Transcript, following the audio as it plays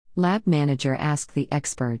Lab Manager Ask the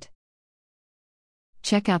Expert.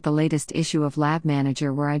 Check out the latest issue of Lab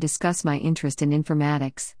Manager where I discuss my interest in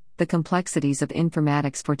informatics, the complexities of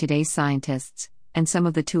informatics for today's scientists, and some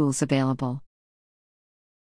of the tools available.